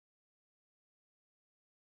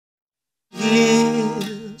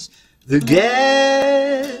Here's the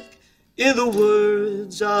gag in the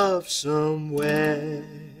words of somewhere.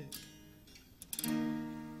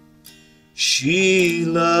 She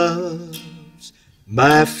loves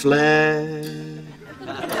my flag.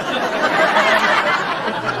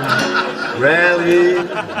 Rally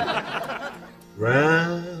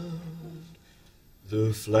round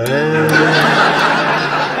the flag.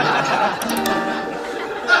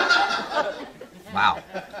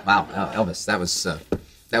 Wow, Elvis,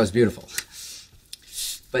 that was beautiful.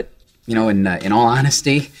 But you know, in all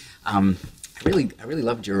honesty, I really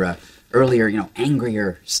loved your earlier,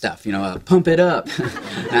 angrier stuff. Pump it up.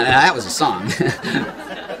 Now, that was a song.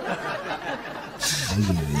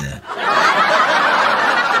 I'll give you that.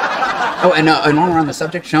 Oh, and while we're on the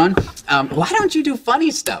subject, Sean, why don't you do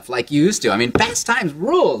funny stuff like you used to? I mean, Fast Times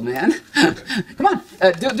ruled, man. Come on,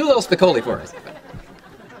 do a little Spicoli for us.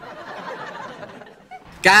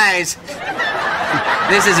 Guys,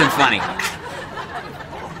 this isn't funny.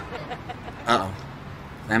 Uh-oh.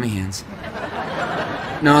 Clammy hands.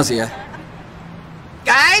 Nausea.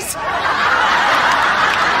 Guys?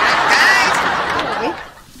 Guys?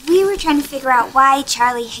 We were trying to figure out why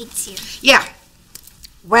Charlie hates you. Yeah.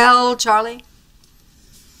 Well, Charlie?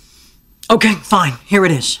 Okay, fine. Here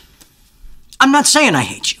it is. I'm not saying I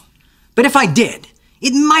hate you, but if I did,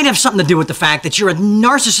 it might have something to do with the fact that you're a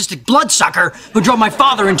narcissistic bloodsucker who drove my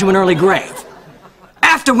father into an early grave.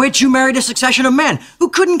 After which you married a succession of men who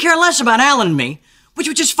couldn't care less about Al and me, which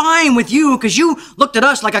was just fine with you because you looked at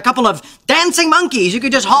us like a couple of dancing monkeys you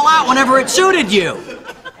could just haul out whenever it suited you.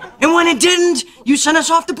 And when it didn't, you sent us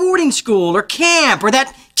off to boarding school or camp or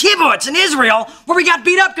that kibbutz in Israel where we got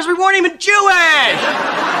beat up because we weren't even Jewish.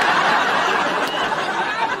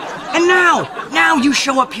 And now you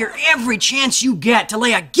show up here every chance you get to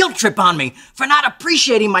lay a guilt trip on me for not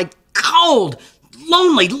appreciating my cold,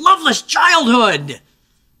 lonely, loveless childhood.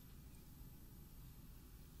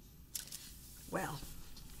 Well,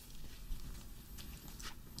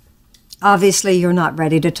 obviously you're not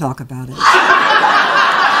ready to talk about it.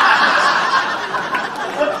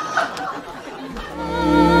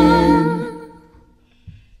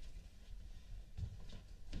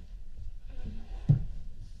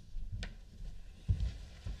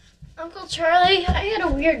 Uncle Charlie, I had a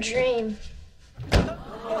weird dream.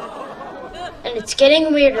 And it's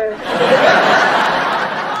getting weirder.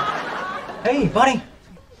 Hey, buddy.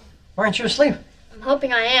 Why aren't you asleep? I'm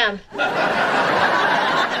hoping I am.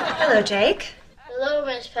 Hello, Jake. Hello,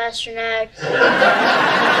 Miss Pasternak.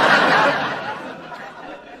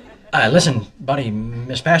 Listen, buddy,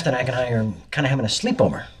 Miss Pasternak and I are kind of having a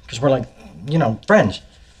sleepover, because we're like, friends.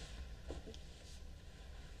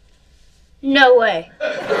 No way.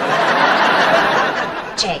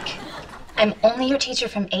 Jake, I'm only your teacher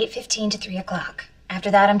from 8:15 to 3 o'clock. After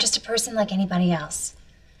that, I'm just a person like anybody else.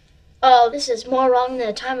 Oh, this is more wrong than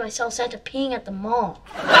the time I saw Santa peeing at the mall.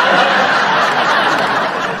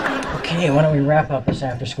 Okay, why don't we wrap up this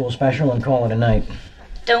after-school special and call it a night?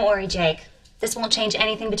 Don't worry, Jake. This won't change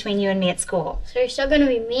anything between you and me at school. So you're still gonna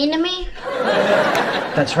be mean to me?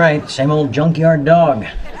 That's right, same old junkyard dog.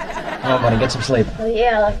 Come on, buddy, get some sleep. Oh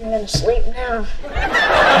yeah, like I'm gonna sleep now.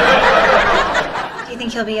 Do you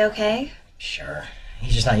think he'll be okay? Sure.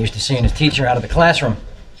 He's just not used to seeing his teacher out of the classroom.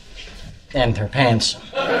 And her pants.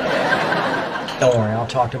 Don't worry, I'll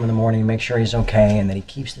talk to him in the morning and make sure he's okay and that he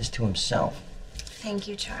keeps this to himself. Thank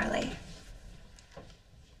you, Charlie.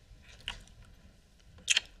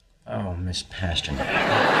 Oh, Miss Pasternak.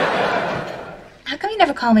 How come you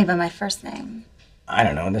never call me by my first name? I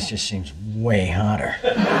don't know, this just seems way hotter.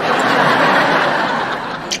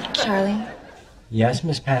 Charlie? Yes,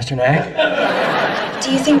 Miss Pasternak?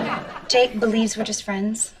 Do you think Jake believes we're just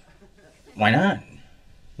friends? Why not?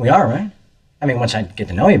 We are, right? I mean, once I get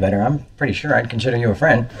to know you better, I'm pretty sure I'd consider you a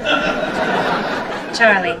friend.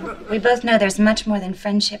 Charlie, we both know there's much more than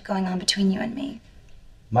friendship going on between you and me.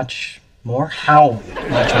 Much more? How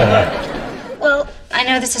much more? Well, I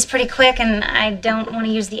know this is pretty quick and I don't want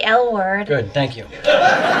to use the L word. Good, thank you.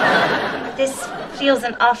 This feels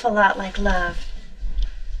an awful lot like love.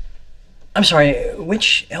 I'm sorry,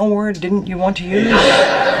 which L word didn't you want to use?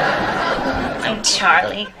 Oh,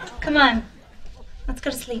 Charlie. Come on. Let's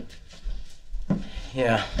go to sleep.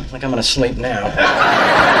 Yeah, like I'm gonna sleep now.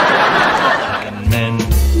 Men.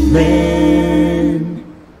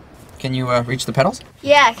 Can you reach the pedals?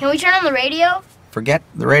 Yeah, can we turn on the radio? Forget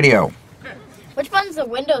the radio. Which one's the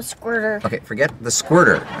window squirter? Okay, forget the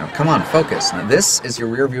squirter. Now, come on, focus. Now, this is your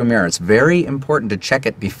rear view mirror. It's very important to check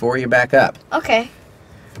it before you back up. Okay.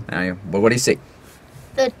 Now, what do you see?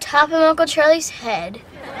 The top of Uncle Charlie's head.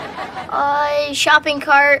 A shopping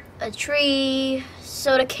cart, a tree,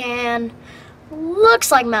 soda can,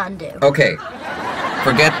 Looks like Mountain Dew. Okay.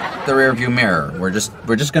 Forget the rearview mirror. We're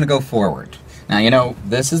just gonna go forward. Now, you know,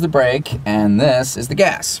 this is the brake, and this is the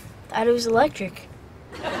gas. Thought it was electric.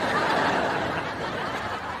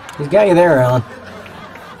 He's got you there, Alan.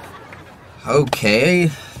 Okay,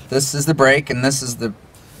 this is the brake, and this is the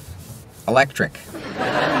electric.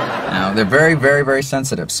 Now, they're very, very, very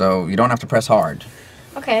sensitive, so you don't have to press hard.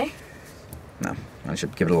 Okay. No, I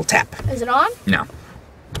should give it a little tap. Is it on? No.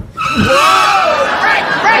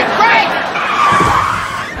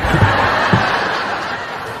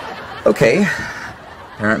 Okay,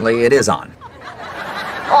 apparently it is on.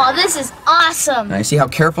 Oh, this is awesome. Now, you see how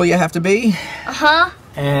careful you have to be? Uh-huh.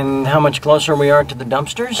 And how much closer we are to the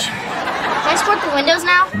dumpsters? Can I sport the windows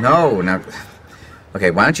now? No, now... Okay,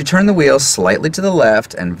 why don't you turn the wheel slightly to the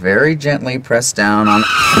left and very gently press down on...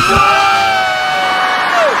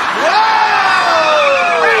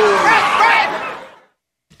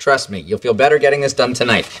 Trust me, you'll feel better getting this done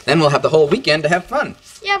tonight. Then we'll have the whole weekend to have fun.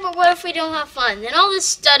 Yeah, but what if we don't have fun? Then all this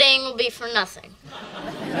studying will be for nothing.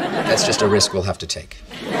 That's just a risk we'll have to take.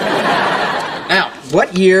 Now,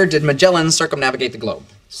 what year did Magellan circumnavigate the globe?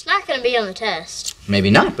 It's not going to be on the test. Maybe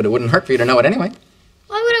not, but it wouldn't hurt for you to know it anyway.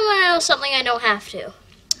 Why would I want to know something I don't have to?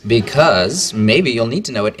 Because maybe you'll need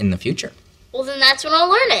to know it in the future. Well, then that's when I'll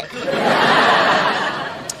learn it.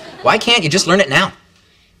 Why can't you just learn it now?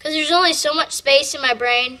 Because there's only so much space in my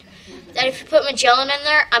brain that if you put Magellan in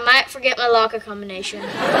there, I might forget my locker combination.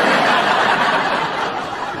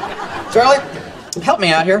 Charlie, help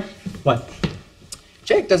me out here. What?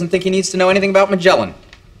 Jake doesn't think he needs to know anything about Magellan.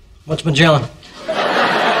 What's Magellan?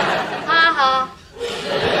 Ha ha.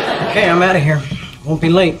 Okay, I'm out of here. Won't be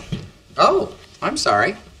late. Oh, I'm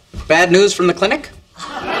sorry. Bad news from the clinic?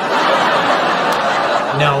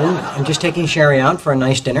 No, I'm just taking Sherry out for a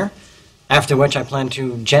nice dinner, after which I plan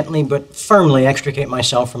to gently but firmly extricate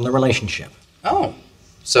myself from the relationship. Oh,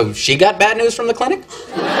 so she got bad news from the clinic?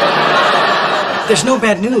 There's no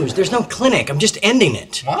bad news. There's no clinic. I'm just ending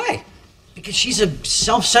it. Why? Because she's a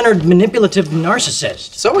self-centered, manipulative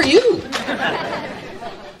narcissist. So are you.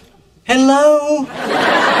 Hello?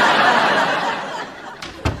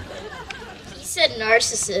 He said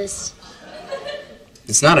narcissist.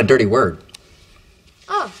 It's not a dirty word.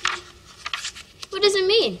 Oh. What does it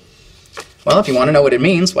mean? Well, if you want to know what it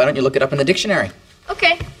means, why don't you look it up in the dictionary?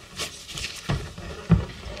 Okay.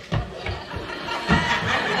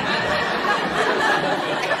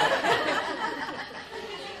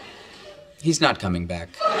 He's not coming back.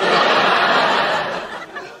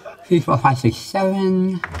 3, 4, 5, 6,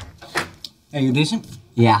 7. Hey, you decent?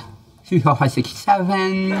 Yeah. 3, 4, 5, 6,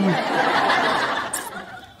 7.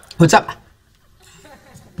 What's up?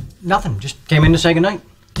 Nothing. Just came in to say goodnight.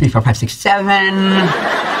 3, 4, 5, 6, 7.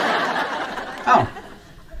 Oh.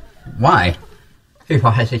 Why? 3,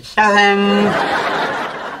 4, 5, 6,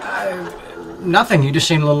 7. Nothing. You just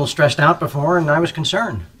seemed a little stressed out before, and I was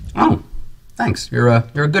concerned. Oh, thanks. You're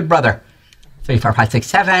a good brother. 3, 4, 5, 6,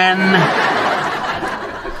 7.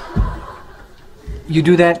 You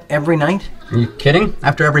do that every night? Are you kidding?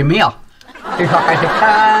 After every meal. 3, 4, 5, 6,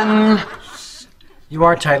 7. You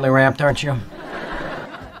are tightly wrapped, aren't you?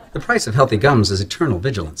 The price of healthy gums is eternal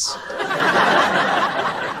vigilance.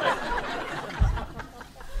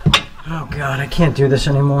 Oh, God, I can't do this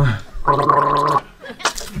anymore.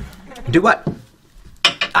 Do what?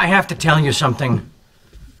 I have to tell you something.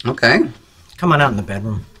 Okay. Come on out in the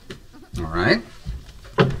bedroom. All right.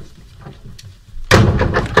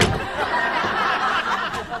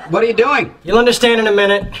 What are you doing? You'll understand in a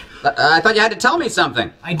minute. I thought you had to tell me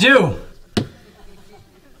something. I do.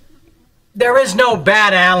 There is no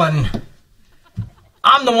bad Alan.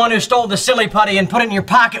 I'm the one who stole the silly putty and put it in your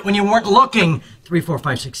pocket when you weren't looking. 3, 4,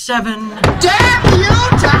 5, 6, 7. Damn you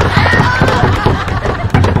to hell!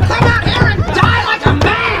 Come out here and die like a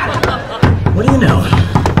man! What do you know?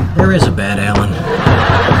 There is a bad Alan.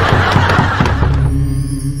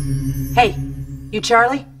 Hey, you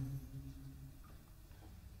Charlie?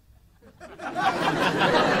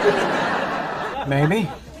 Maybe.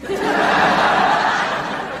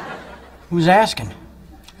 Who's asking?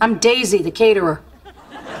 I'm Daisy, the caterer.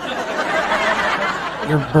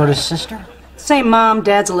 You're Berta's sister? Same mom,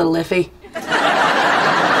 dad's a little iffy.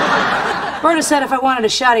 Berta said if I wanted a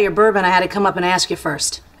shot of your bourbon, I had to come up and ask you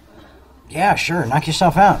first. Yeah, sure. Knock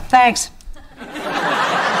yourself out. Thanks.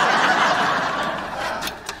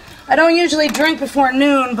 I don't usually drink before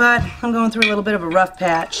noon, but I'm going through a little bit of a rough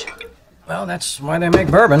patch. Well, that's why they make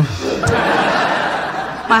bourbon.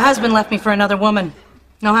 My husband left me for another woman.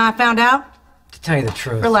 Know how I found out? To tell you the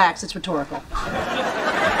truth. Relax, it's rhetorical.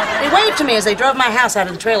 They waved to me as they drove my house out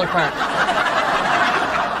of the trailer park.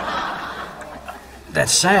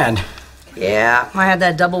 That's sad. Yeah, I had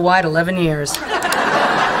that double wide 11 years.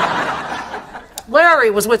 Larry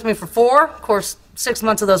was with me for 4. Of course, 6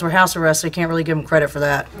 months of those were house arrest, so you can't really give him credit for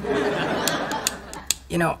that.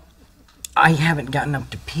 You know, I haven't gotten up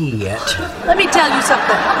to pee yet. Let me tell you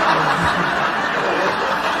something.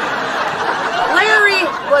 Larry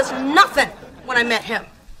was nothing when I met him.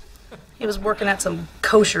 He was working at some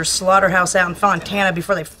kosher slaughterhouse out in Fontana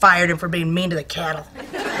before they fired him for being mean to the cattle.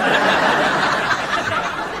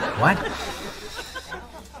 What?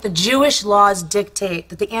 The Jewish laws dictate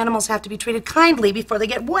that the animals have to be treated kindly before they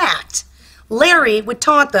get whacked. Larry would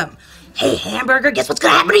taunt them. Hey, hamburger, guess what's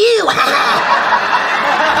gonna happen to you?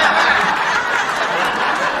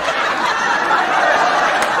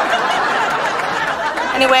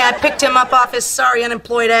 Anyway, I picked him up off his sorry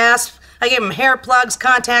unemployed ass. I gave him hair plugs,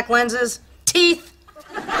 contact lenses, teeth.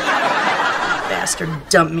 Bastard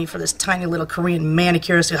dumped me for this tiny little Korean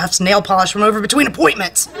manicurist who huffs nail polish from over between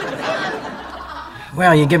appointments.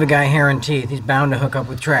 Well, you give a guy hair and teeth, he's bound to hook up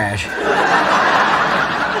with trash.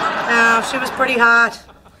 No, she was pretty hot.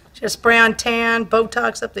 She had a spray-on tan,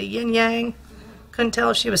 Botox up the yin-yang. Couldn't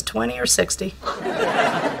tell if she was 20 or 60.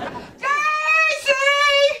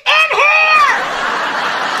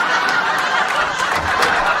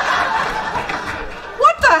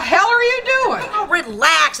 Oh,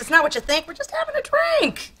 relax. It's not what you think. We're just having a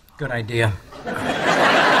drink. Good idea.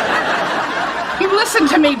 You listen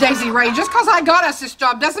to me, Daisy Ray. Just because I got us this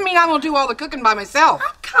job doesn't mean I'm going to do all the cooking by myself.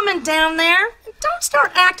 I'm coming down there. Don't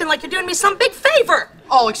start acting like you're doing me some big favor.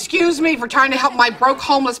 Oh, excuse me for trying to help my broke,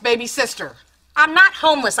 homeless baby sister. I'm not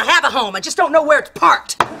homeless. I have a home. I just don't know where it's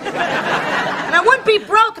parked. And I wouldn't be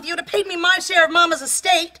broke if you would have paid me my share of Mama's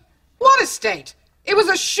estate. What estate? It was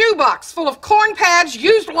a shoebox full of corn pads,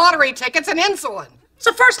 used lottery tickets, and insulin. It's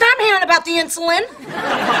the first I'm hearing about the insulin.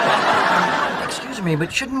 Excuse me,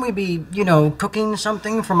 but shouldn't we be, you know, cooking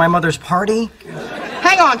something for my mother's party?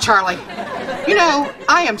 Hang on, Charlie. You know,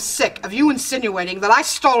 I am sick of you insinuating that I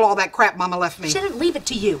stole all that crap Mama left me. She didn't leave it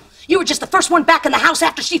to you. You were just the first one back in the house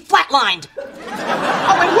after she flatlined.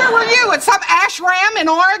 Oh, and where were you? At some ashram in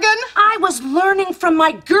Oregon? I was learning from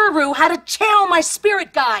my guru how to channel my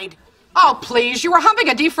spirit guide. Oh, please. You were humping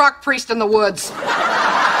a defrocked priest in the woods.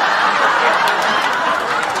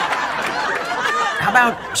 How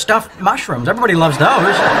about stuffed mushrooms? Everybody loves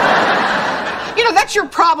those. You know, that's your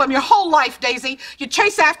problem your whole life, Daisy. You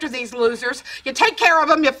chase after these losers, you take care of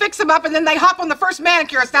them, you fix them up, and then they hop on the first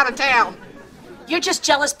manicurist out of town. You're just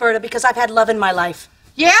jealous, Berta, because I've had love in my life.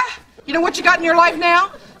 Yeah? You know what you got in your life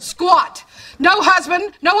now? Squat. No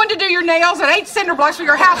husband, no one to do your nails, and 8 cinder blocks where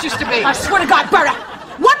your house used to be. I swear to God, Berta,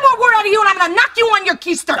 one more word out of you and I'm gonna knock you on your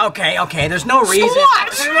keister. Okay, there's no reason. Squat!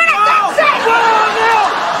 That's it!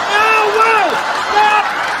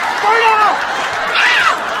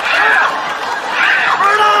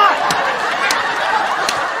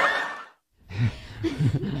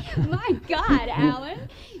 My God, Alan,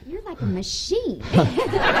 you're like a machine.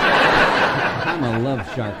 I'm a love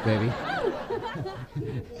shark, baby.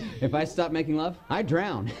 If I stop making love, I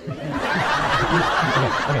drown.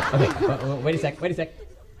 Okay. Wait a sec. Sharks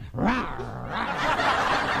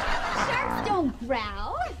don't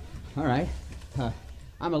growl. All right.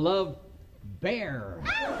 I'm a love bear.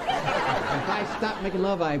 If I stop making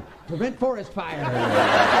love, I prevent forest fire.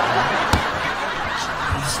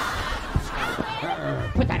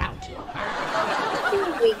 Put that out.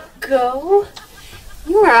 Here we go.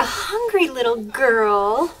 You are a hungry little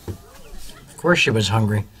girl. Of course she was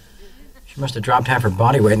hungry. She must have dropped half her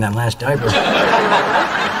body weight in that last diaper.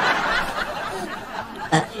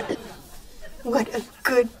 What a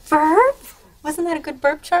good burp. Wasn't that a good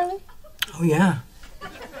burp, Charlie? Oh, yeah.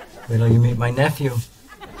 Wait till you meet my nephew.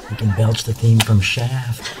 He can belch the theme from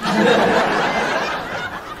Shaft. All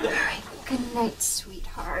right. Good night,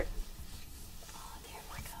 sweetheart. Oh, there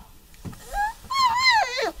we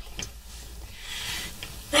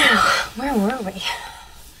go. Now, where were we?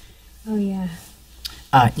 Oh, yeah.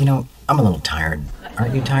 You know, I'm a little tired.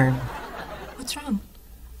 Aren't you tired? What's wrong?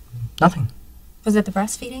 Nothing. Was it the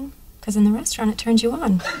breastfeeding? Because in the restaurant it turned you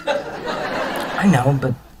on. I know,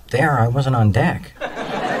 but there I wasn't on deck.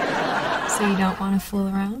 So you don't want to fool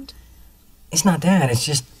around? It's not that. It's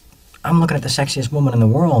just I'm looking at the sexiest woman in the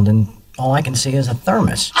world, and all I can see is a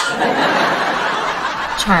thermos.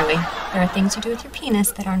 Charlie, there are things you do with your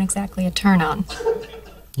penis that aren't exactly a turn-on.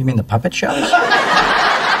 You mean the puppet shows?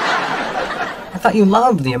 I thought you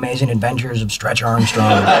loved the amazing adventures of Stretch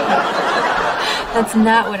Armstrong. That's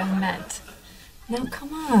not what I meant. Now,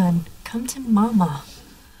 come on. Come to Mama.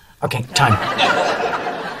 Okay, time.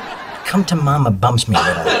 Come to Mama bumps me a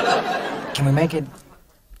little. Can we make it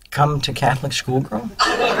come to Catholic schoolgirl?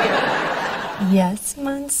 Yes,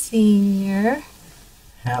 Monsignor.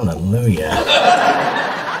 Hallelujah.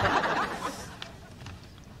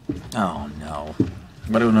 Oh, no.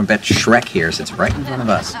 What if I bet Shrek here sits right in front of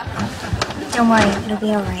us? Don't worry, it'll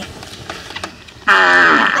be all right.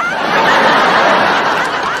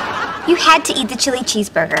 You had to eat the chili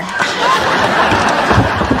cheeseburger.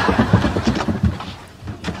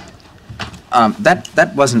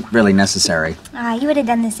 That wasn't really necessary. You would have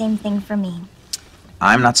done the same thing for me.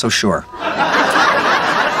 I'm not so sure.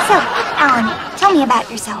 So, Alan, tell me about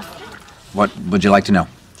yourself. What would you like to know?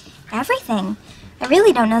 Everything. I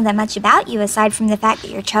really don't know that much about you aside from the fact that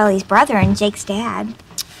you're Charlie's brother and Jake's dad.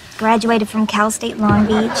 Graduated from Cal State Long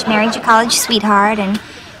Beach, married your college sweetheart, and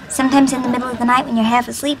sometimes in the middle of the night when you're half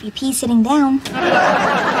asleep, you pee sitting down.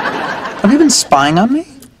 Have you been spying on me?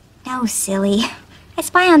 No, silly. I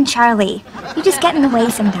spy on Charlie. You just get in the way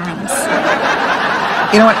sometimes.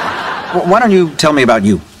 You know what? Why don't you tell me about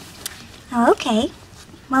you? Oh, okay.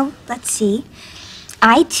 Well, let's see.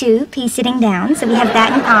 I, too, pee sitting down, so we have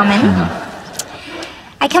that in common.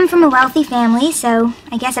 I come from a wealthy family, so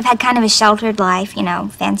I guess I've had kind of a sheltered life, you know,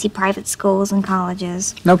 fancy private schools and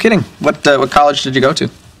colleges. No kidding. What college did you go to?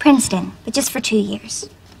 Princeton, but just for 2 years.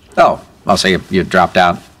 Oh, I'll say you dropped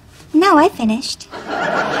out. No, I finished.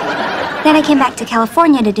 Then I came back to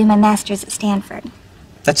California to do my master's at Stanford.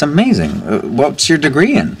 That's amazing. What's your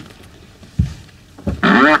degree in?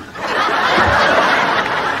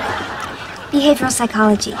 Behavioral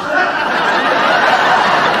psychology.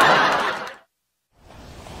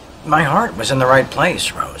 My heart was in the right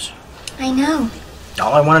place, Rose. I know.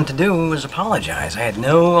 All I wanted to do was apologize. I had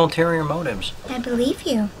no ulterior motives. I believe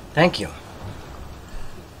you. Thank you.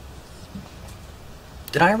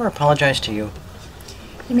 Did I ever apologize to you?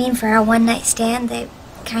 You mean for our one-night stand that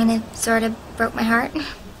kind of, sort of broke my heart?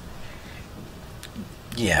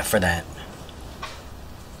 Yeah, for that.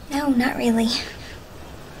 No, not really.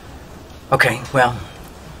 Okay, well,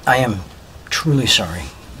 I am truly sorry.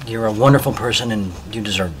 You're a wonderful person and you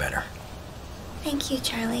deserve better. Thank you,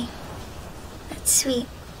 Charlie. That's sweet.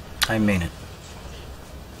 I mean it.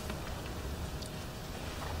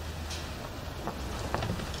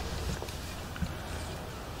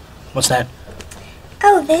 What's that?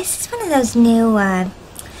 Oh, this is one of those new, web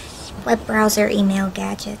browser email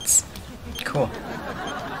gadgets. Cool.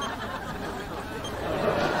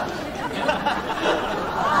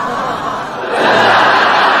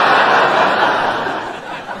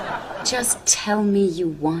 Just tell me you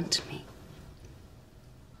want me.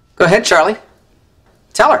 Go ahead, Charlie.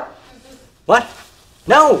 Tell her. What?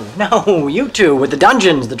 No, you two with the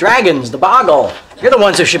dungeons, the dragons, the boggle. You're the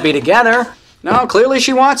ones who should be together. No, clearly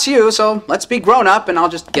she wants you, so let's be grown up and I'll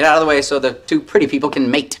just get out of the way so the two pretty people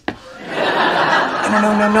can mate. No.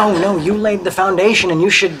 You laid the foundation and you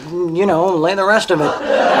should, lay the rest of it.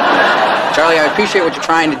 Charlie, I appreciate what you're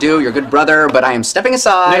trying to do. You're a good brother, but I am stepping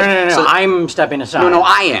aside. No. So... I'm stepping aside. No,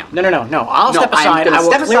 I am. No. I'll step aside. I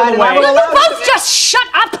will step clear aside the way. and I will Will you both just shut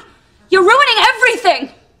up? You're ruining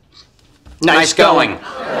everything. Nice going.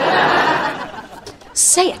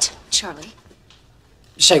 Say it, Charlie.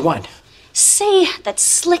 Say what? Say that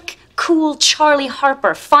slick, cool Charlie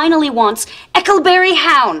Harper finally wants Eckleberry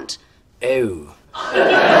Hound. Ew.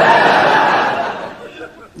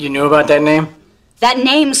 You knew about that name? That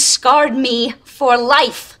name scarred me for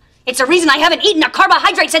life. It's a reason I haven't eaten a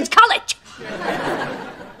carbohydrate since college.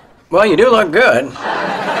 Well, you do look good.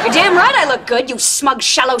 You're damn right I look good, you smug,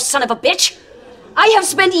 shallow son of a bitch. I have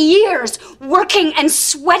spent years working and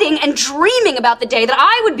sweating and dreaming about the day that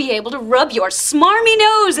I would be able to rub your smarmy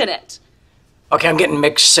nose in it. Okay, I'm getting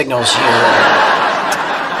mixed signals here.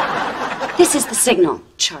 This is the signal,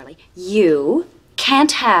 Charlie. You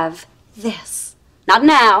can't have this. Not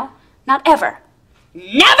now, not ever.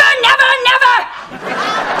 Never!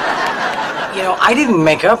 I didn't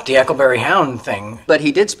make up the Eckleberry Hound thing. But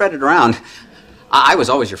he did spread it around. I was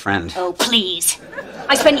always your friend. Oh, please.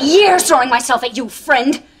 I spent years throwing myself at you,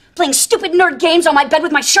 friend. Playing stupid nerd games on my bed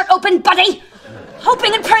with my shirt open, buddy.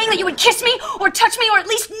 Hoping and praying that you would kiss me, or touch me, or at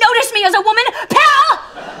least notice me as a woman. Pal!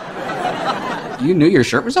 You knew your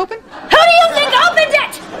shirt was open? Who do you think opened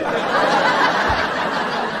it?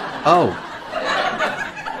 Oh.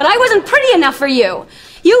 But I wasn't pretty enough for you.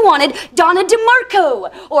 You wanted Donna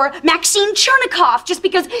DeMarco or Maxine Chernikov just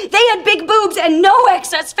because they had big boobs and no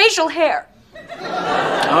excess facial hair.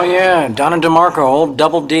 Oh, yeah, Donna DeMarco, old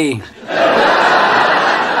Double D.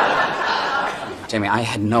 Jamie, I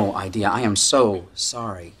had no idea. I am so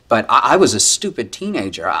sorry. But I was a stupid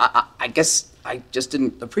teenager. I guess I just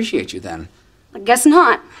didn't appreciate you then. I guess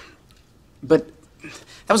not. But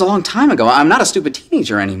that was a long time ago. I'm not a stupid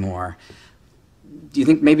teenager anymore. Do you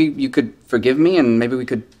think maybe you could forgive me and maybe we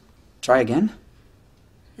could Try again?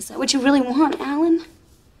 Is that what you really want, Alan?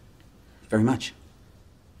 Very much.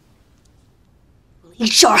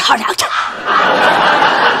 Eat your heart out.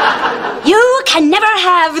 You can never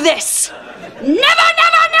have this. Never,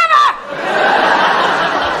 never, never!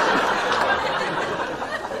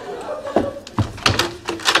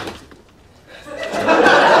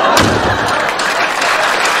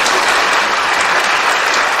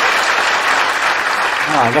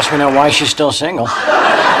 Oh, I guess we know why she's still single.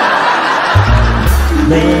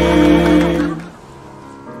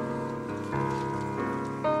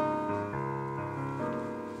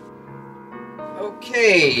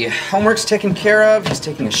 Okay, homework's taken care of. He's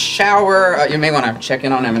taking a shower. You may want to check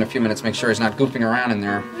in on him in a few minutes, make sure he's not goofing around in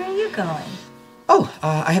there. Where are you going? Oh,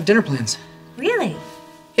 I have dinner plans. Really?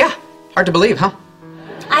 Yeah, hard to believe, huh?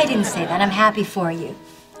 I didn't say that. I'm happy for you.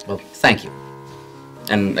 Well, thank you.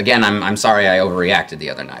 And again, I'm sorry I overreacted the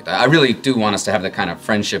other night. I really do want us to have the kind of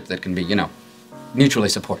friendship that can be, you know, mutually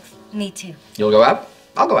supportive. Me too. You'll go out?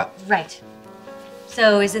 I'll go out. Right.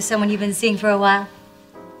 So, is this someone you've been seeing for a while?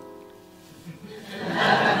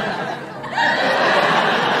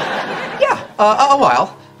 Yeah, a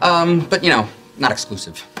while. But, you know, not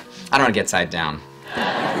exclusive. I don't want to get tied down.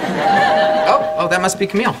 Oh, that must be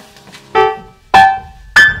Camille.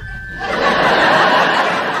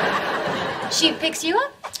 She picks you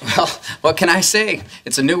up? Well, what can I say?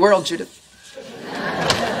 It's a new world, Judith.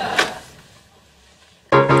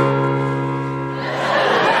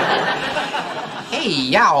 Hey,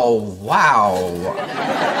 yow, wow.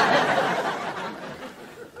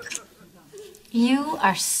 You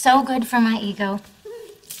are so good for my ego.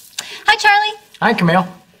 Hi, Charlie. Hi, Camille.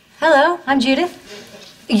 Hello, I'm Judith.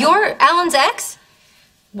 You're Alan's ex?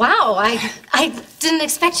 Wow, I didn't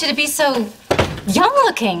expect you to be so young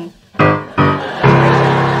looking.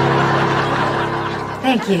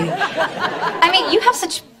 Thank you. I mean, you have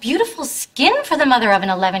such beautiful skin for the mother of an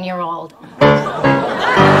 11-year-old. Well,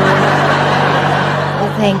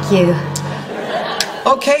 thank you.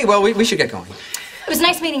 Okay, well, we should get going. It was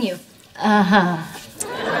nice meeting you. Uh-huh.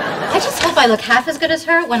 I just hope I look half as good as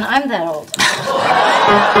her when I'm that old.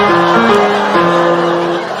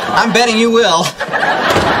 I'm betting you will.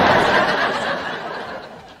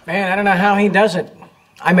 Man, I don't know how he does it.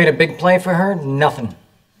 I made a big play for her, nothing.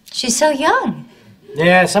 She's so young.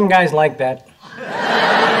 Yeah, some guys like that.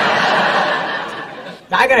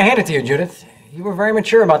 I gotta hand it to you, Judith. You were very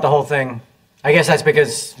mature about the whole thing. I guess that's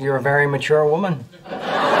because you're a very mature woman.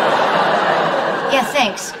 Yeah,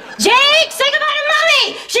 thanks. Jake, say goodbye to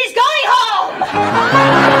Mommy! She's going home!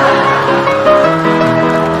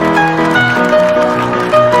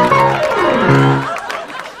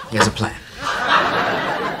 He has a plan.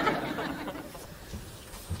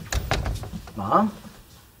 Mom?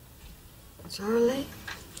 Charlie?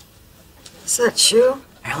 Is that you?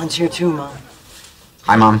 Alan's here too, Mom.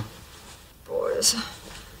 Hi, Mom. Boys,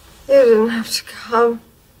 you didn't have to come.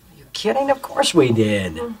 You kidding? Of course we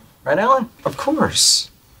did. Right, Alan? Of course.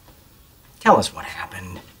 Tell us what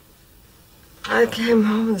happened. I came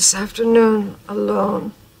home this afternoon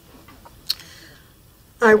alone.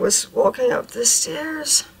 I was walking up the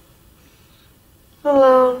stairs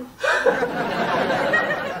alone.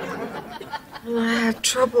 And I had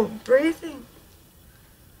trouble breathing.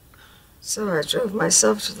 So I drove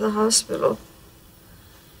myself to the hospital.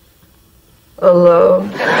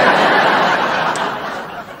 Alone.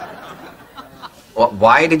 Well,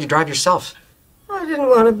 why did you drive yourself? I didn't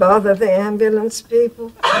want to bother the ambulance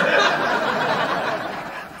people.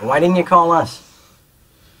 Why didn't you call us?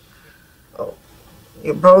 Oh,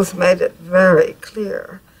 you both made it very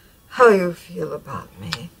clear how you feel about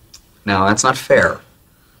me. No, that's not fair.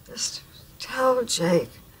 Just tell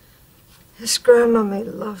Jake his grandmammy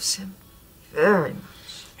loves him very much.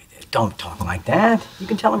 Don't talk like that. You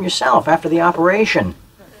can tell him yourself after the operation.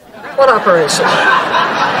 What operation?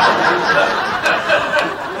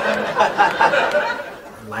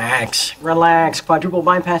 Relax. Quadruple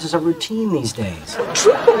bypass is a routine these days.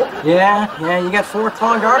 Quadruple? Yeah, you got 4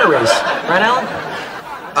 clogged arteries. Right,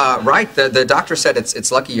 Alan? Right. The doctor said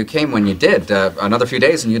it's lucky you came when you did. Another few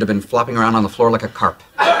days and you'd have been flopping around on the floor like a carp.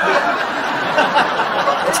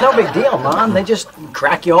 It's no big deal, Mom. They just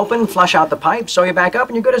crack you open, flush out the pipe, sew you back up,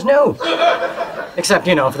 and you're good as new. Except,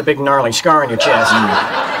 you know, for the big gnarly scar on your chest.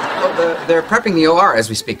 Well, they're prepping the OR as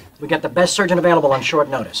we speak. We got the best surgeon available on short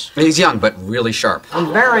notice. He's young, but really sharp. And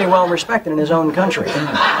very well respected in his own country.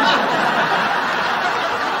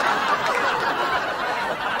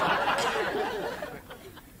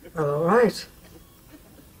 Well, all right.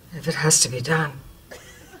 If it has to be done,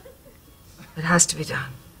 it has to be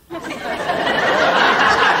done.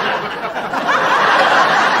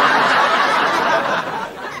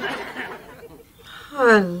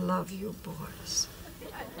 I love you, boys.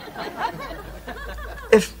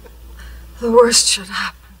 If the worst should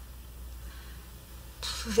happen,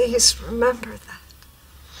 please remember that.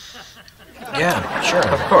 Yeah, sure,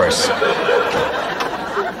 of course.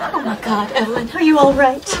 Oh my God, Ellen, are you all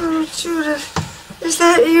right? Oh, Judith, is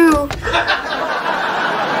that you?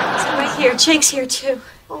 It's right here. Jake's here too.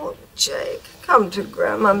 Oh, Jake, come to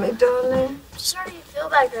Grandmommy, darling. Sorry you feel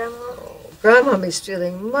bad, Grandma. Grandmommy's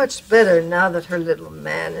feeling much better now that her little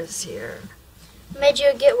man is here. Made you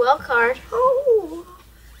a get well card. Oh,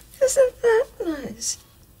 isn't that nice?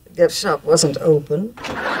 The gift shop wasn't open. What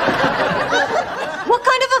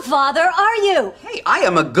kind of a father are you? Hey, I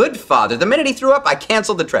am a good father. The minute he threw up, I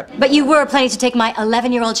canceled the trip. But you were planning to take my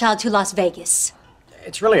 11-year-old child to Las Vegas.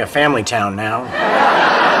 It's really a family town now.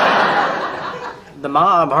 The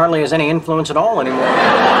mob hardly has any influence at all anymore.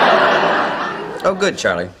 Oh, good,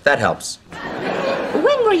 Charlie. That helps.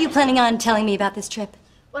 When were you planning on telling me about this trip?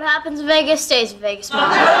 What happens in Vegas stays in Vegas,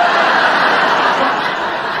 Mom.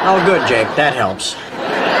 Oh, good, Jake. That helps.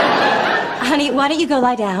 Honey, why don't you go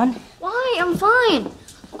lie down? Why? I'm fine.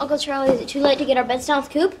 Uncle Charlie, is it too late to get our beds down with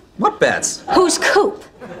Coop? What bets? Who's Coop?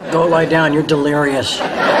 Go lie down. You're delirious.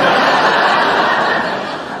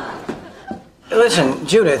 Listen,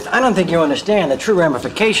 Judith, I don't think you understand the true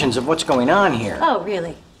ramifications of what's going on here. Oh,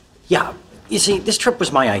 really? Yeah. You see, this trip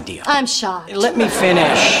was my idea. I'm shocked. Let me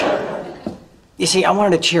finish. You see, I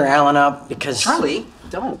wanted to cheer Alan up because... Charlie,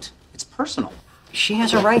 don't. It's personal. She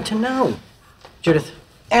has a right to know. Judith,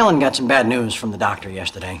 Alan got some bad news from the doctor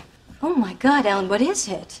yesterday. Oh, my God, Ellen, what is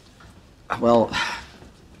it? Well,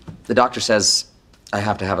 the doctor says I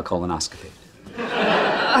have to have a colonoscopy.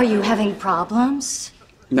 Are you having problems?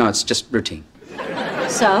 No, it's just routine.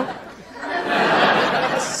 So?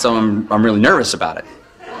 So I'm really nervous about it.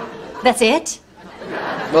 That's it?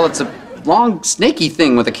 Well, it's a long, snaky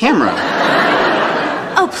thing with a camera.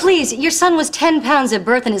 Oh, please. Your son was 10 pounds at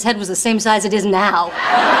birth and his head was the same size it is now.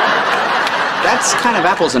 That's kind of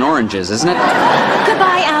apples and oranges, isn't it?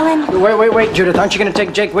 Goodbye, Alan. Wait, Judith. Aren't you going to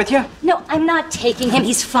take Jake with you? No, I'm not taking him.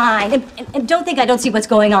 He's fine. And don't think I don't see what's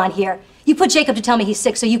going on here. You put Jacob to tell me he's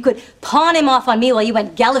sick so you could pawn him off on me while you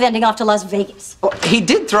went gallivanting off to Las Vegas. Well, he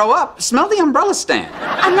did throw up. Smell the umbrella stand.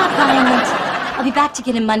 I'm not buying it. I'll be back to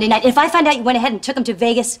get him Monday night. If I find out you went ahead and took him to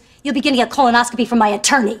Vegas, you'll be getting a colonoscopy from my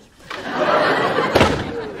attorney.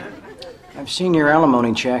 I've seen your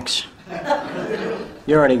alimony checks.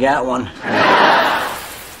 You already got one.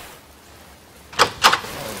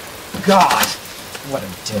 God, what a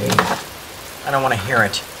day. I don't want to hear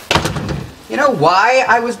it. You know why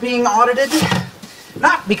I was being audited?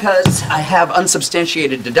 Not because I have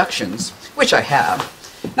unsubstantiated deductions, which I have.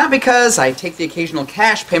 Not because I take the occasional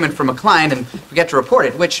cash payment from a client and forget to report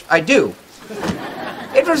it, which I do.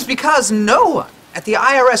 It was because no one at the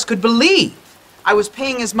IRS could believe I was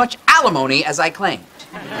paying as much alimony as I claimed.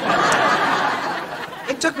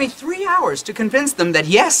 It took me 3 hours to convince them that,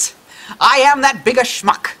 yes, I am that big a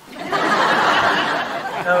schmuck.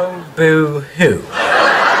 Oh, boo-hoo.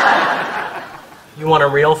 You want a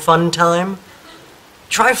real fun time?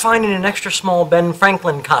 Try finding an extra small Ben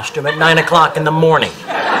Franklin costume at 9 o'clock in the morning.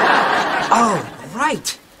 Oh,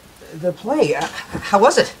 right. The play. How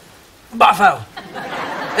was it? Buffo.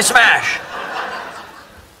 A smash.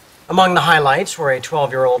 Among the highlights were a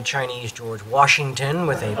 12-year-old Chinese George Washington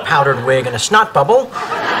with a powdered wig and a snot bubble.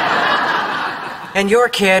 And your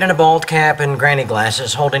kid in a bald cap and granny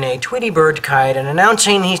glasses holding a Tweety Bird kite and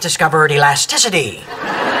announcing he's discovered elasticity.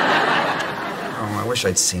 Oh, I wish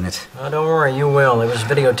I'd seen it. Oh, don't worry, you will. It was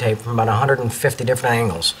videotaped from about 150 different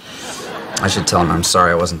angles. I should tell him I'm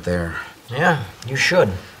sorry I wasn't there. Yeah, you should.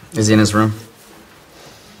 Is he in his room?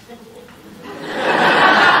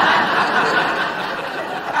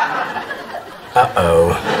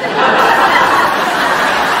 Uh-oh.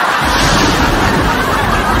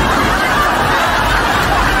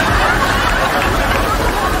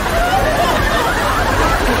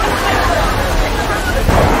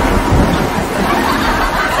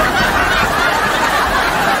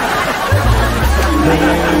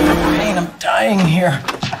 Pain, I'm dying here.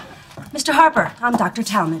 Mr. Harper, I'm Dr.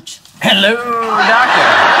 Talmadge. Hello,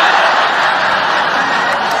 doctor.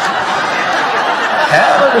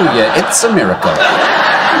 Hallelujah, it's a miracle.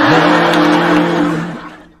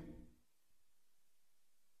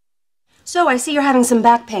 So I see you're having some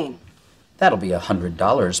back pain. That'll be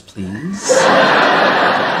 $100, please.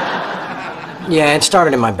 Yeah, it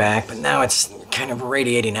started in my back, but now it's kind of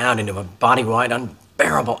radiating out into a body-wide,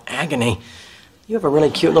 unbearable agony. You have a really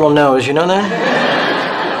cute little nose, you know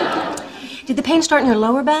that? Did the pain start in your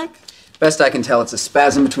lower back? Best I can tell, it's a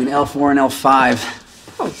spasm between L4 and L5.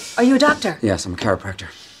 Oh, are you a doctor? Yes, I'm a chiropractor.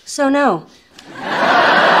 So no.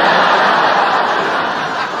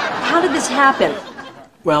 how did this happen?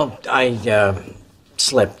 Well, I,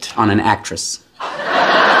 slipped. On an actress. I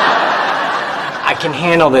can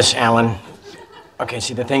handle this, Alan. Okay,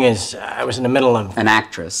 see, the thing is, I was in the middle of... An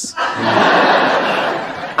actress.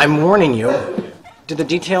 I'm warning you. Do the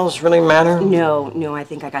details really matter? No, I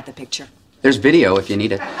think I got the picture. There's video if you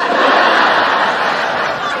need it.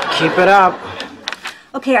 Keep it up.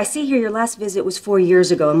 Okay, I see here your last visit was 4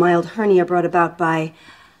 years ago, a mild hernia brought about by...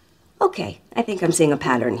 Okay, I think I'm seeing a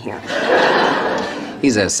pattern here.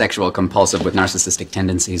 He's a sexual compulsive with narcissistic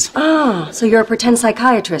tendencies. Ah, so you're a pretend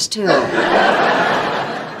psychiatrist, too.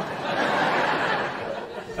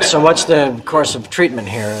 So what's the course of treatment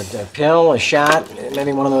here? A pill, a shot,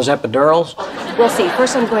 maybe one of those epidurals? We'll see.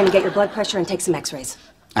 First, I'm going to get your blood pressure and take some x-rays.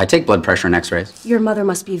 I take blood pressure and x-rays. Your mother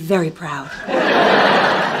must be very proud.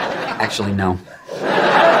 Actually, no.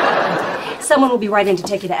 Someone will be right in to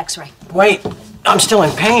take you to x-ray. Wait, I'm still in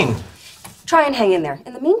pain. Try and hang in there.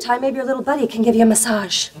 In the meantime, maybe your little buddy can give you a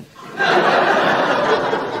massage.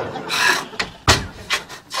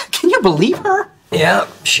 Can you believe her? Yeah,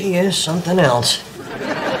 she is something else.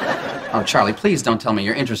 Oh, Charlie, please don't tell me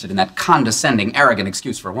you're interested in that condescending, arrogant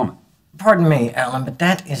excuse for a woman. Pardon me, Alan, but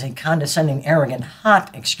that is a condescending, arrogant,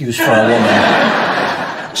 hot excuse for a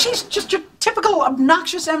woman. She's just your typical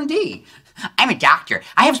obnoxious MD. I'm a doctor.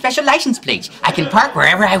 I have special license plates. I can park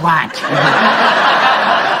wherever I want.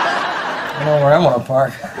 I know where I want to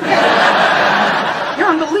park. You're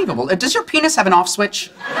unbelievable. Does your penis have an off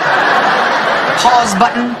switch? Pause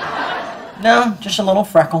button? No, just a little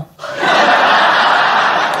freckle.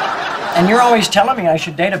 And you're always telling me I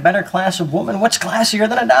should date a better class of woman. What's classier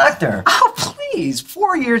than a doctor? Oh, please.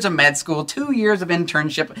 4 years of med school, 2 years of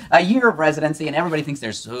internship, a year of residency, and everybody thinks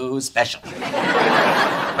they're so special.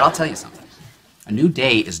 But I'll tell you something. A new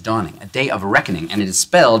day is dawning, a day of reckoning, and it is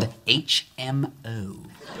spelled HMO.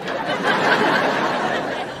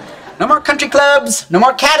 No more country clubs, no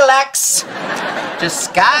more Cadillacs. Just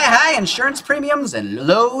sky-high insurance premiums and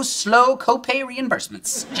low, slow copay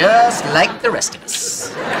reimbursements, just like the rest of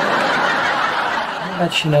us. I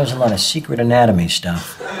bet she knows a lot of secret anatomy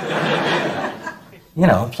stuff. You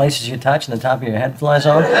know, places you touch and the top of your head flies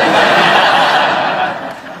off.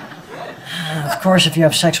 Of course, if you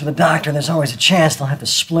have sex with a doctor, there's always a chance they'll have to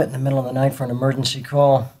split in the middle of the night for an emergency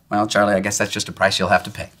call. Well, Charlie, I guess that's just a price you'll have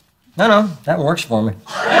to pay. No, that works for me.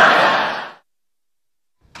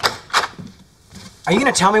 Are you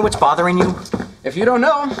going to tell me what's bothering you? If you don't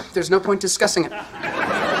know, there's no point discussing it.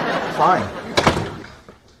 Fine.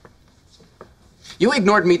 You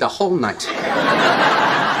ignored me the whole night.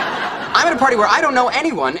 I'm at a party where I don't know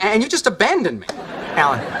anyone, and you just abandoned me.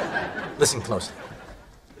 Alan, listen closely.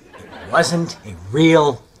 It wasn't a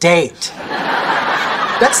real date.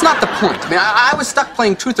 That's not the point. I mean, I was stuck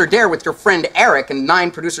playing Truth or Dare with your friend Eric and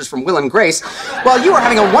 9 producers from Will and Grace, while you were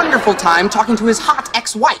having a wonderful time talking to his hot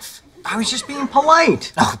ex-wife. I was just being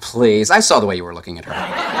polite. Oh, please. I saw the way you were looking at her.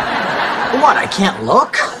 What, I can't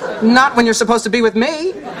look? Not when you're supposed to be with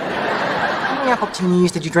me. How many apple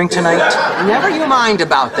teenies did you drink tonight? Never you mind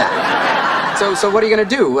about that. So what are you going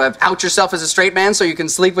to do? Out yourself as a straight man so you can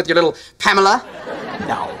sleep with your little Pamela?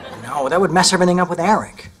 No, that would mess everything up with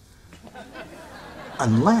Eric.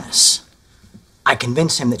 Unless I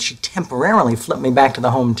convince him that she temporarily flipped me back to the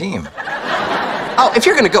home team. Oh, if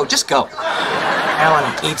you're going to go, just go.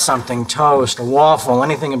 Alan, eat something. Toast, a waffle,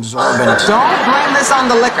 anything absorbent. Don't blame this on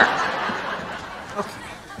the liquor. Okay,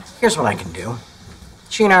 here's what I can do.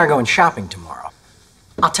 She and I are going shopping tomorrow.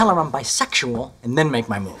 I'll tell her I'm bisexual and then make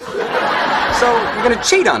my move. So you're going to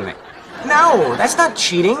cheat on me? No, that's not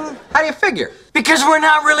cheating. How do you figure? Because we're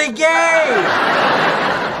not really gay.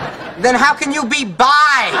 Then how can you be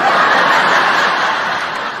bi?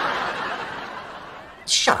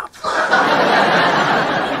 Shut up.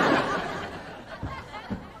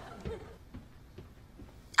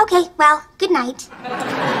 Okay, well, good night.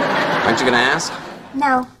 Aren't you going to ask?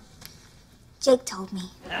 No. Jake told me.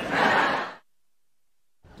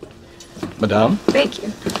 Madame? Thank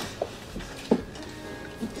you.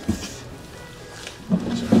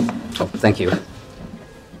 Oh, thank you.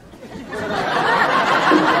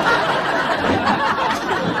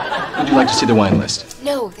 Would you like to see the wine list?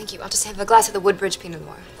 No, thank you. I'll just have a glass of the Woodbridge Pinot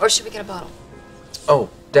Noir. Or should we get a bottle? Oh,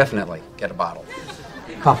 definitely. Get a bottle.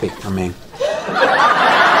 Coffee for me.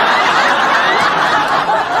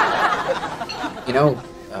 You know,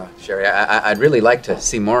 Sherry, I'd really like to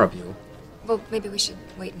see more of you. Well, maybe we should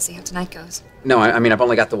wait and see how tonight goes. No, I mean, I've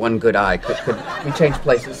only got the one good eye. Could we change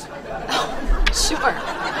places? Sure.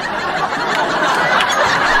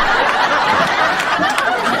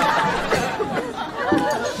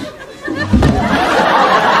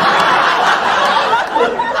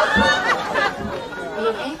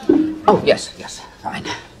 Oh, yes, fine.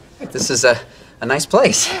 This is a nice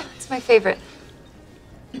place. It's my favorite.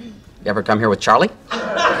 You ever come here with Charlie?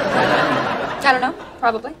 I don't know.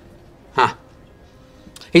 Probably. Huh.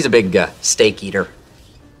 He's a big steak eater.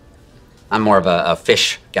 I'm more of a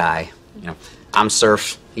fish guy. You know, I'm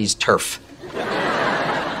surf, he's turf.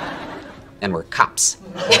 And we're cops.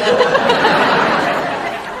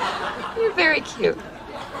 You're very cute.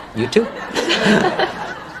 You too? All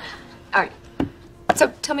right. So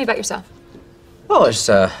tell me about yourself. Well, there's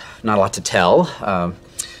not a lot to tell.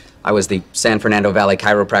 I was the San Fernando Valley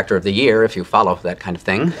Chiropractor of the Year, if you follow that kind of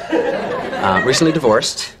thing. Recently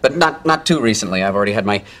divorced, but not too recently. I've already had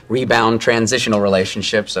my rebound transitional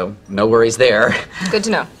relationship, so no worries there. Good to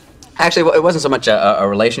know. Actually, it wasn't so much a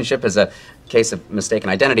relationship as a case of mistaken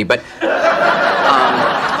identity, but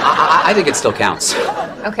I think it still counts.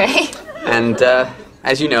 Okay. And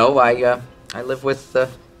as you know, I live with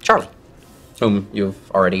Charlie, whom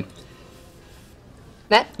you've already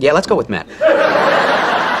met. Yeah, let's go with met.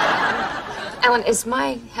 Alan, is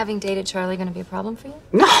my having dated Charlie going to be a problem for you?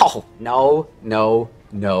 No.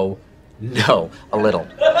 A little.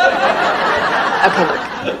 Okay,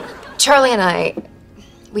 look. Charlie and I,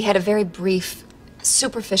 we had a very brief,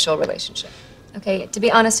 superficial relationship. Okay, to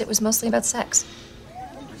be honest, it was mostly about sex.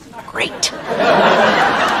 Great.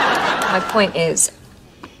 My point is,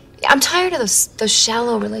 I'm tired of those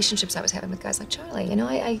shallow relationships I was having with guys like Charlie. You know,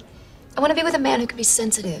 I want to be with a man who can be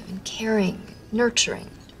sensitive and caring, nurturing.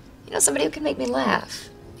 You know, somebody who can make me laugh,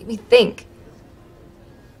 make me think.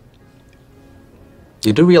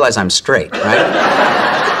 You do realize I'm straight, right?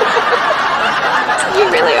 You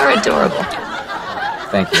really are adorable.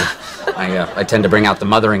 Thank you. I tend to bring out the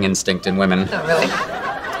mothering instinct in women. Oh, really?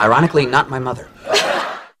 Ironically, not my mother.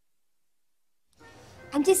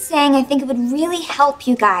 I'm just saying I think it would really help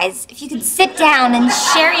you guys if you could sit down and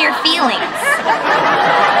share your feelings.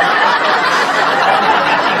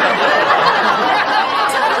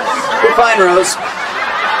 You're fine, Rose.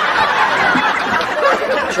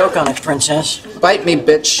 Choke on it, princess. Bite me,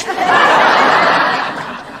 bitch.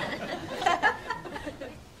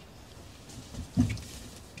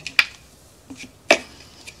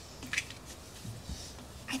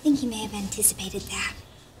 I think you may have anticipated that.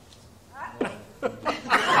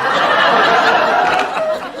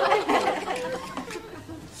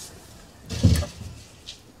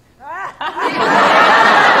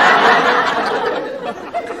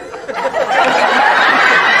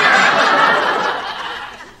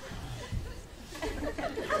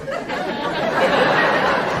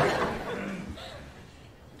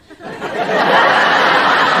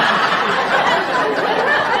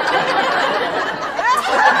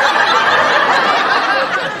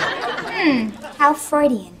 How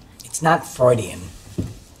Freudian. It's not Freudian.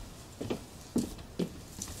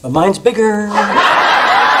 But mine's bigger.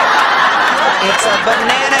 It's a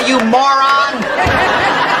banana, you moron!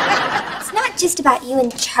 It's not just about you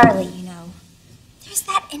and Charlie, you know. There's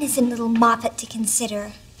that innocent little moppet to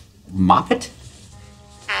consider. Moppet?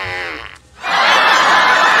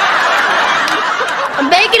 I'm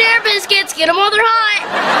baking air biscuits. Get them while they're hot.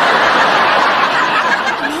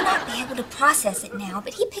 He may not be able to process it now,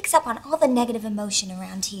 but he picks up on all the negative emotion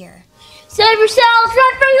around here. Save yourselves.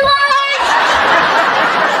 Run for your lives.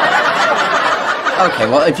 Okay,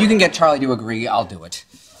 well, if you can get Charlie to agree, I'll do it.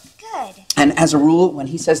 Good. And as a rule, when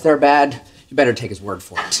he says they're bad, you better take his word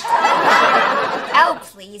for it. Oh,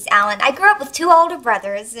 please, Alan. I grew up with 2 older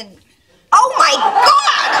brothers, and... Oh, my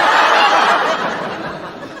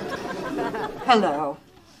God! Hello.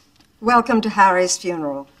 Welcome to Harry's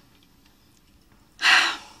funeral.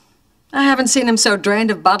 I haven't seen him so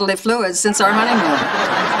drained of bodily fluids since our honeymoon.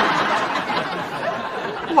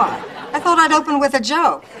 Why? I thought I'd open with a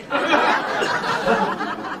joke.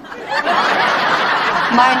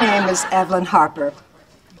 My name is Evelyn Harper,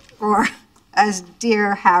 or as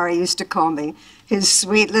dear Harry used to call me, his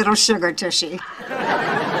sweet little sugar tushy.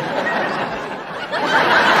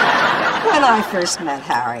 When I first met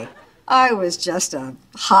Harry, I was just a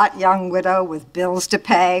hot young widow with bills to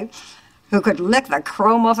pay who could lick the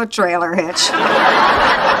chrome off a trailer hitch.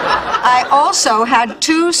 I also had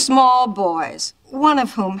 2 small boys, one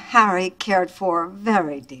of whom Harry cared for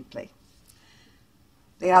very deeply.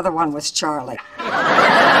 The other one was Charlie.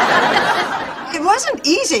 It wasn't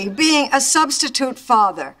easy being a substitute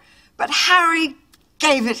father, but Harry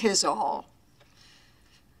gave it his all.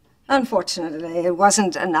 Unfortunately, it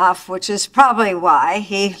wasn't enough, which is probably why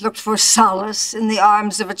he looked for solace in the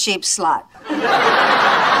arms of a cheap slut.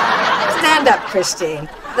 Stand up, Christine.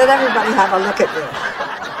 Let everybody have a look at you.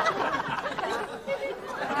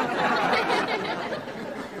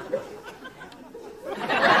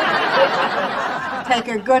 take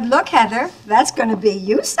a good look, Heather. That's going to be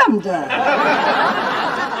you someday.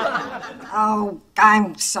 Oh,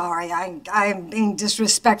 I'm sorry. I'm being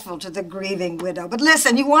disrespectful to the grieving widow. But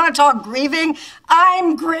listen, you want to talk grieving?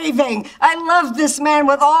 I'm grieving. I love this man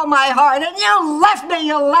with all my heart, and you left me,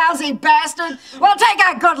 you lousy bastard. Well, take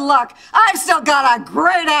a good look. I've still got a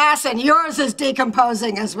great ass, and yours is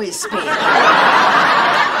decomposing as we speak.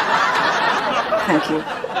 Thank you.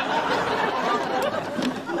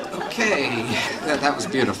 Okay, that was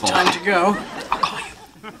beautiful. Time to go.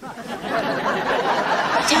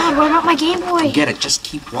 Dad, what about my Game Boy? Get it, just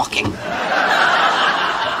keep walking.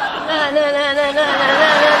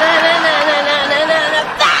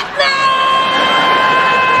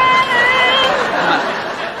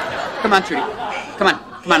 Come on, Trudy. Come on,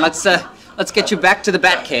 let's get you back to the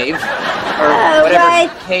Bat Cave. Or whatever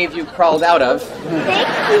cave you crawled out of. Thank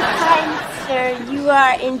you, kind sir. You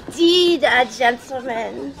are indeed a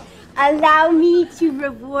gentleman. Allow me to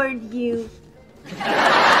reward you.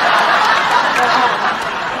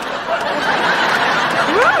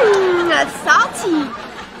 Salty.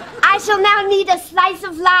 I shall now need a slice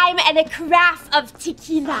of lime and a carafe of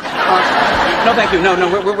tequila. No, thank you. No,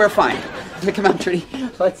 we're fine. Come on, Trudy.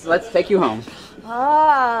 Let's take you home.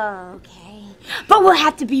 Oh, okay. But we'll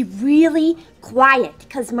have to be really quiet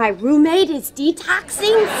because my roommate is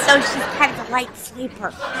detoxing, so she's kind of a light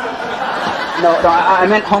sleeper. No, I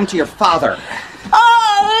meant home to your father.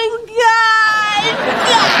 Oh, God!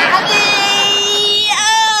 Daddy!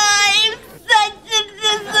 I'm such a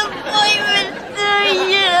disappointment to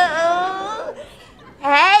you.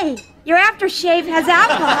 Hey, your aftershave has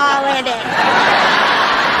alcohol in it.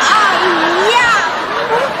 Oh, yeah!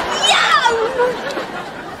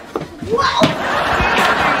 Whoa!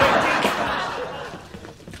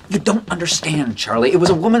 You don't understand, Charlie. It was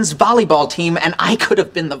a women's volleyball team, and I could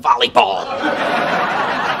have been the volleyball.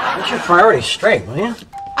 Get your priorities straight, will you?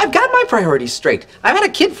 I've got my priorities straight. I've had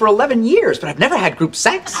a kid for 11 years, but I've never had group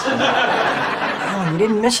sex. Alan, you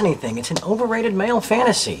didn't miss anything. It's an overrated male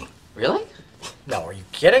fantasy. Really? No, are you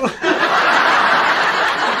kidding?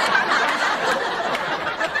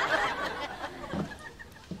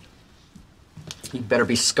 You better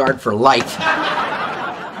be scarred for life.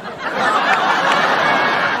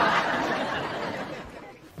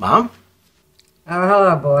 Mom? Oh,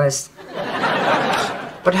 hello, boys.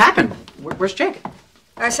 What happened? Where's Jake?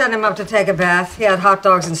 I sent him up to take a bath. He had hot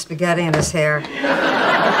dogs and spaghetti in his hair.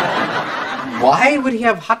 Why would he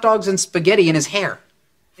have hot dogs and spaghetti in his hair?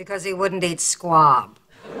 Because he wouldn't eat squab.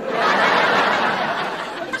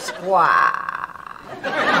 Squab.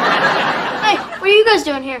 Hey, what are you guys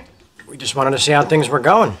doing here? We just wanted to see how things were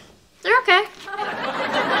going. They're okay.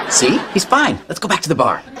 See? He's fine. Let's go back to the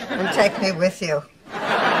bar. And take me with you.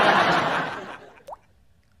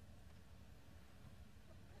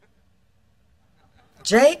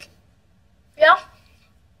 Jake? Yeah?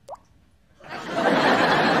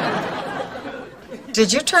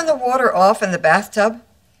 Did you turn the water off in the bathtub?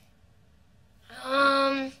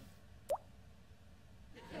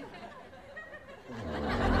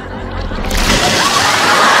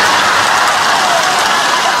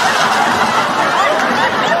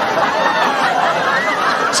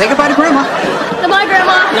 Say goodbye to Grandma. Goodbye,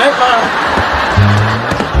 Grandma. Night, Mom.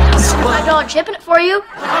 $5 chipping it for you.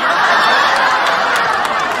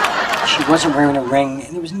 She wasn't wearing a ring,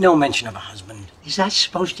 and there was no mention of a husband. Is that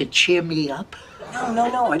supposed to cheer me up?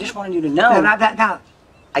 No. I just wanted you to know. Now,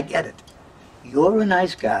 I get it. You're a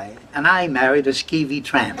nice guy, and I married a skeevy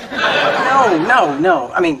tramp. No.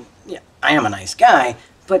 I mean, yeah, I am a nice guy,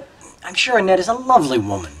 but I'm sure Annette is a lovely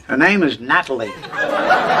woman. Her name is Natalie.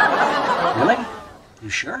 Really? You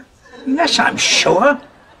sure? Yes, I'm sure.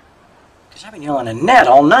 Because I've been yelling Annette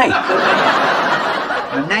all night.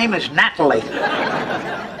 Her name is Natalie.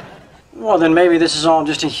 Well, then maybe this is all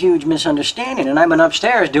just a huge misunderstanding, and I've been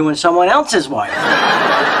upstairs doing someone else's wife.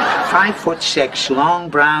 5'6", long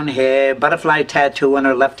brown hair, butterfly tattoo on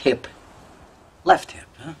her left hip. Left hip,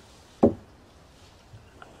 huh?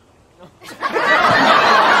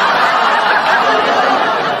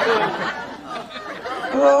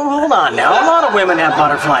 Well, hold on now. A lot of women have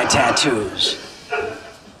butterfly tattoos.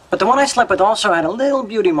 But the one I slept with also had a little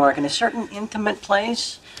beauty mark in a certain intimate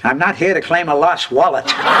place. I'm not here to claim a lost wallet.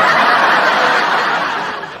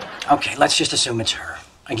 Okay, let's just assume it's her.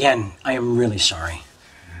 Again, I am really sorry.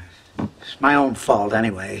 It's my own fault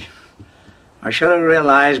anyway. I should have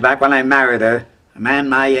realized back when I married her, a man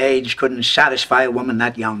my age couldn't satisfy a woman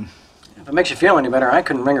that young. If it makes you feel any better, I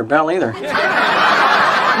couldn't ring her bell either.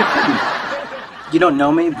 You don't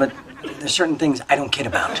know me, but there's certain things I don't kid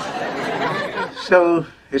about. So,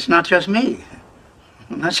 it's not just me.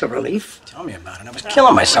 Well, that's a relief. Tell me about it. I was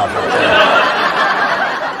killing myself out there.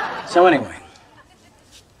 So anyway,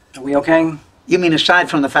 are we okay? You mean aside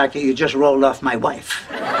from the fact that you just rolled off my wife?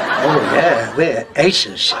 Oh, yeah, we're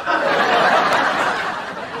aces.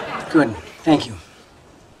 Good, thank you.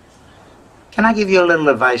 Can I give you a little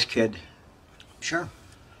advice, kid? Sure.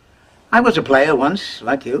 I was a player once,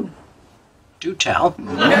 like you. Do tell.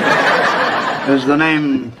 Does the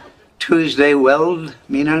name Tuesday Weld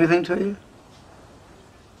mean anything to you?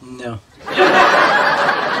 No.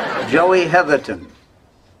 Joey Heatherton?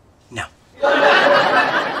 No.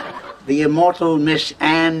 The immortal Miss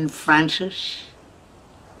Anne Francis?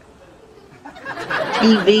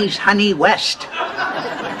 TV's Honey West?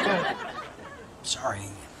 Sorry.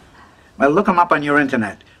 Well, look them up on your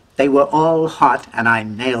internet. They were all hot, and I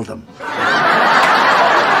nailed them.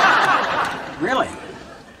 Really?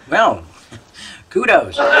 Well,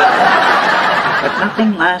 kudos. But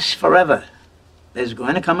nothing lasts forever. There's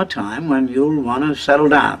going to come a time when you'll want to settle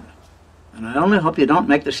down. And I only hope you don't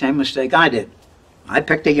make the same mistake I did. I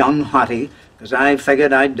picked a young hottie because I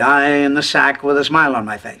figured I'd die in the sack with a smile on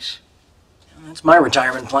my face. That's my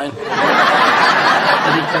retirement plan.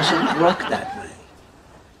 But it doesn't work that way.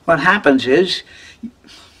 What happens is,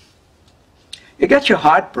 you get your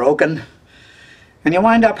heart broken, and you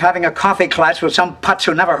wind up having a coffee clutch with some putz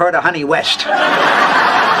who never heard of Honey West.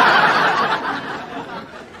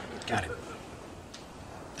 Got it.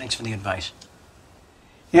 Thanks for the advice.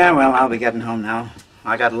 Yeah, well, I'll be getting home now.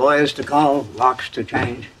 I got lawyers to call, locks to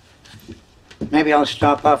change. Maybe I'll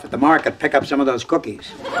stop off at the market, pick up some of those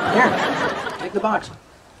cookies. Here, take the box.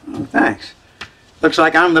 Oh, thanks. Looks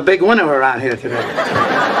like I'm the big winner around here today.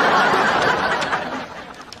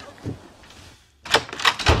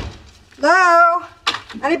 Hello?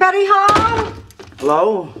 Anybody home?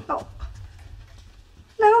 Hello? Oh.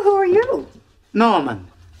 No, who are you? Norman.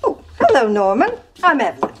 Oh, hello, Norman. I'm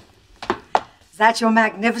Evelyn. Is that your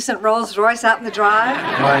magnificent Rolls Royce out in the drive?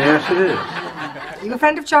 Why, yes, it is. Are you a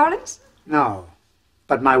friend of Charlie's? No,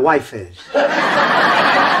 but my wife is.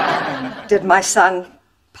 Did my son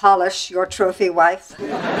polish your trophy wife?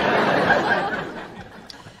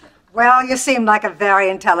 Well, you seem like a very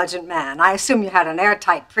intelligent man. I assume you had an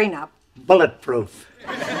airtight prenup. Bulletproof.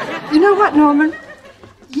 You know what, Norman?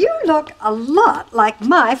 You look a lot like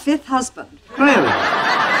my fifth husband. Really?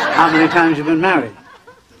 How many times have you been married?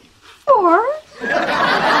 4.